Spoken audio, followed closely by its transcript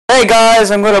Hey guys,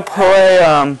 I'm gonna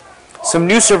play some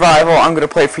new survival. I'm gonna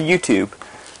play for YouTube.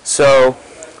 So,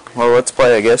 well, let's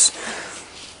play, I guess.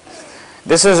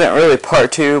 This isn't really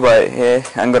part 2, but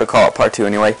I'm gonna call it part 2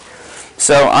 anyway.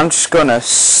 So I'm just gonna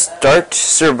start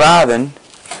surviving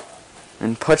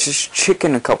and punch this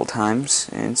chicken a couple times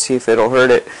and see if it'll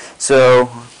hurt it. So,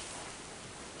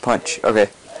 punch. Okay.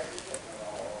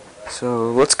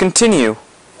 So let's continue.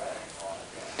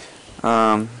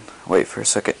 Wait for a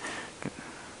second.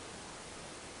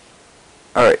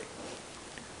 Alright.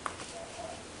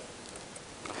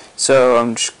 So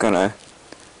I'm just gonna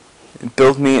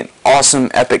build me an awesome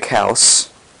epic house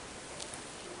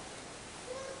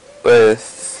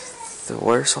with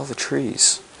where's all the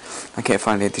trees? I can't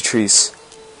find any of the trees.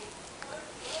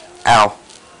 Ow.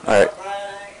 Alright.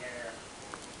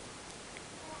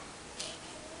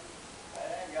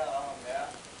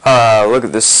 Look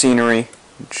at this scenery.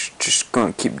 Just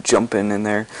gonna keep jumping in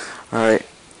there. Alright.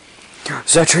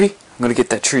 Is that a tree? I'm gonna get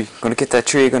that tree. Gonna get that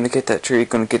tree. Gonna get that tree.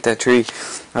 Gonna get that tree.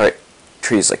 Alright.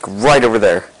 Tree is like right over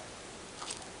there.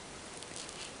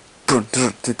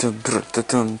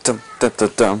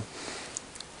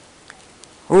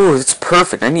 Ooh, it's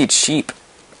perfect. I need sheep.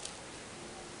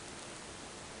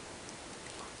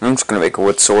 I'm just gonna make a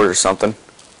wood sword or something.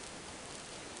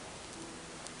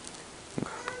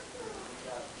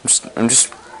 I'm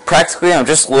just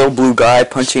a little blue guy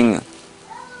punching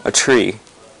a tree.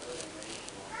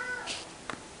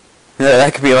 Yeah,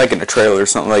 that could be like in a trailer or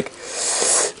something, like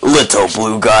little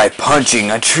blue guy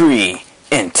punching a tree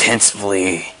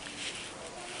intensively.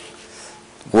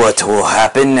 What will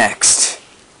happen next?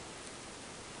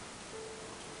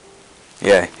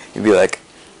 Yeah, you'd be like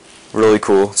really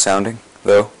cool sounding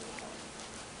though.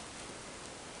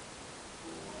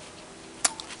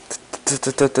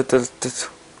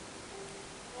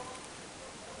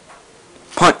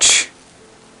 Punch.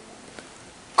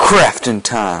 Crafting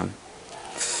time.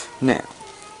 Now.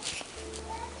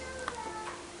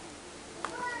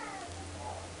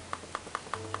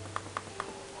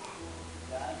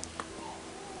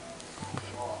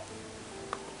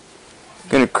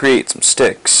 Gonna create some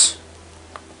sticks.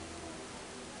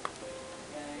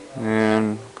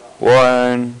 And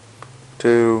 1,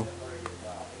 2,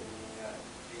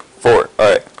 4.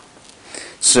 Alright.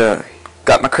 So,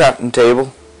 got my crafting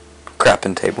table.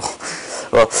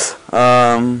 Well,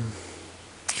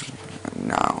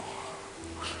 no.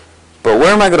 But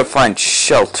where am I gonna find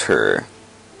shelter?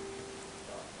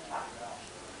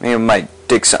 Maybe I might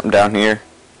dig something down here.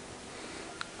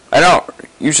 I don't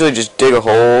usually just dig a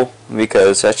hole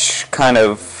because that's kind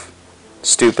of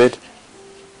stupid.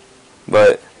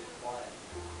 But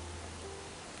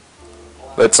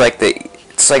it's like the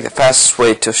fastest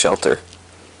way to shelter.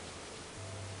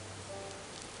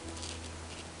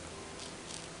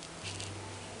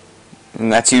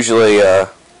 And that's usually a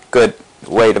good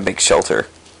way to make shelter.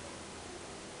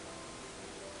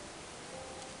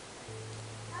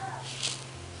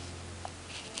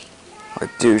 What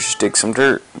I do is just dig some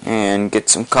dirt and get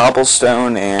some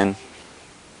cobblestone and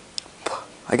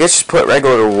I guess just put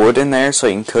regular wood in there so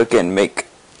you can cook it and make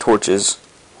torches.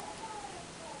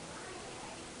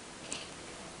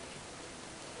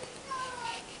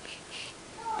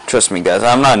 Trust me guys,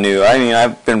 I'm not new. I mean,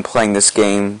 I've been playing this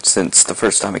game since the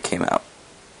first time it came out.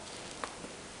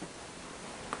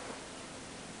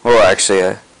 Well,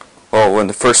 actually, when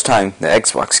the first time the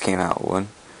Xbox came out,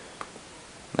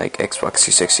 like Xbox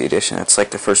 360 edition, that's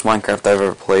like the first Minecraft I've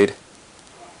ever played.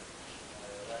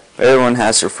 Everyone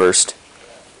has their first,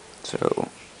 so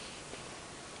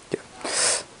yeah.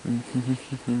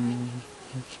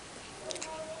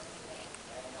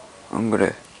 I'm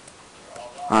gonna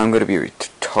be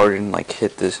retarded and like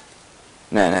hit this.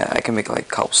 Nah, I can make like a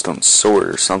cobblestone sword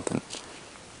or something.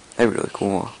 That'd be really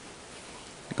cool.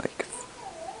 Like.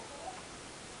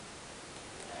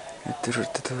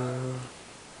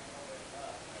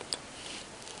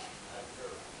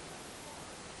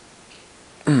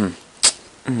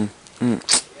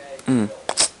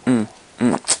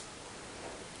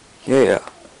 Yeah.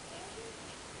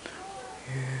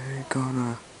 You're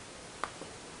gonna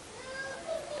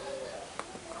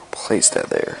place that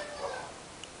there.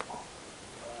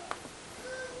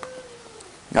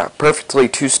 Got perfectly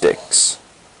 2 sticks.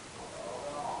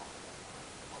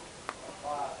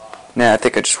 Nah, I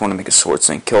think I just want to make a sword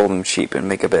so I can kill them sheep and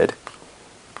make a bed.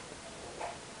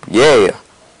 Yeah!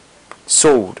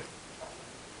 Sword.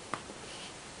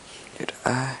 Did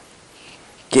I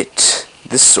get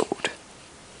the sword?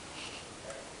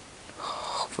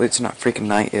 Hopefully it's not freaking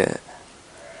night yet.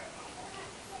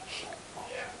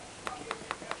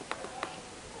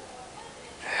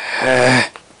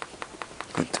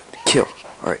 Kill.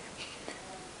 Alright.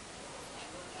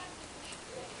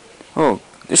 Oh,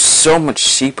 there's so much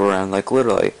sheep around, like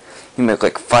literally. You make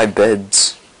like 5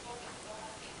 beds.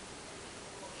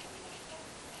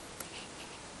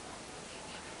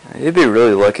 You'd be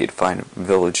really lucky to find a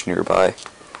village nearby.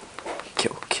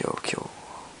 Kill, kill, kill.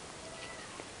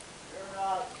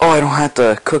 Oh, I don't have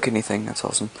to cook anything. That's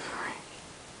awesome.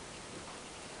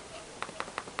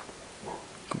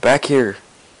 Come back here.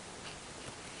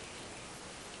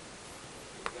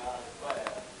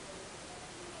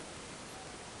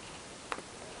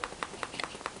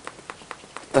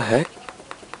 What the heck?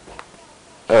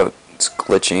 Oh, it's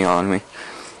glitching on me.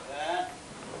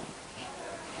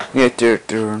 Yeah,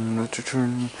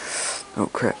 turn. Oh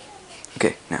crap.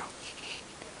 Okay, now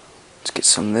let's get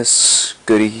some of this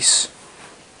goodies.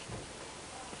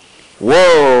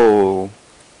 Whoa!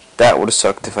 That would have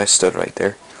sucked if I stood right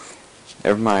there.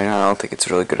 Never mind, I don't think it's a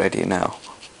really good idea now.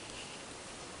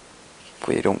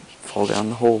 Hopefully you don't fall down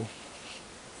the hole.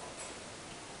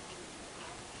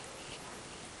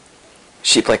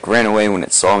 Sheep like ran away when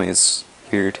it saw me. It's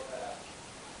weird.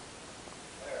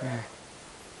 I'm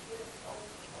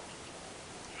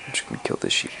just gonna kill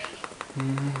this sheep.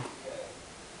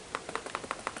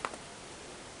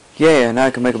 Yeah, now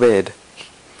I can make a bed.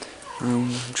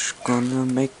 I'm gonna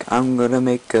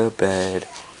make a bed.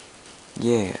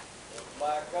 Yeah.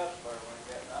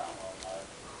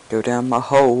 Go down my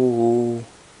hole.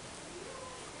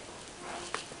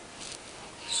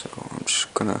 So I'm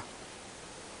just gonna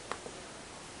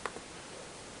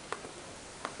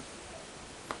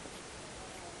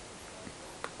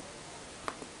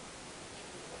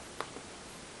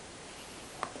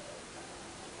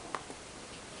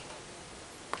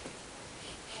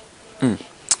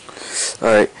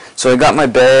Alright, so I got my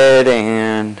bed,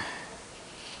 and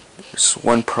there's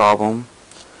one problem.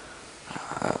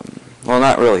 Well,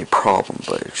 not really a problem,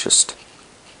 but it's just,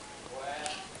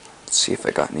 let's see if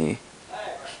I got any.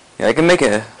 Yeah, I can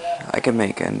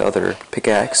make another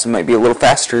pickaxe. It might be a little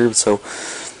faster, so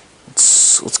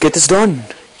let's get this done.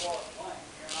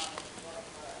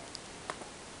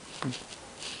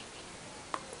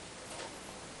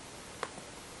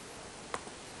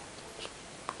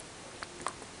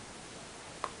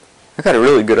 I got a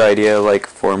really good idea, like,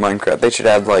 for Minecraft. They should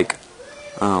add, like,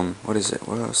 what is it?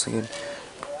 What I was thinking?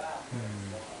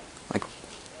 Like,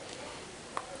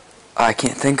 I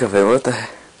can't think of it. What the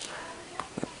heck?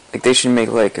 Like, they should make,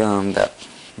 like, that.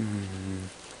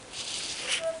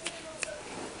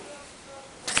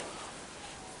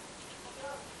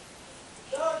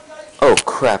 Oh,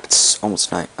 crap, it's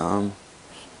almost night. Okay,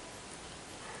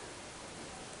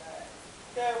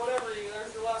 whatever,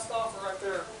 there's your last offer right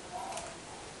there.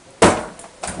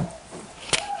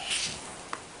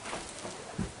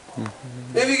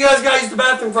 If you guys gotta use the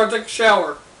bathroom before I take a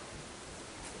shower.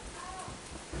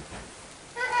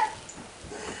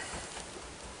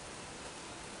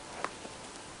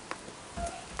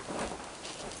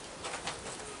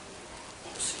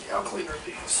 Let's see, how clean are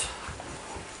these?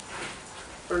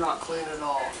 They're not clean at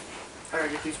all. I gotta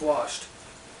get these washed.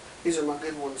 These are my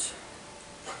good ones.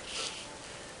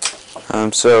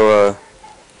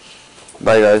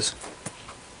 Bye guys.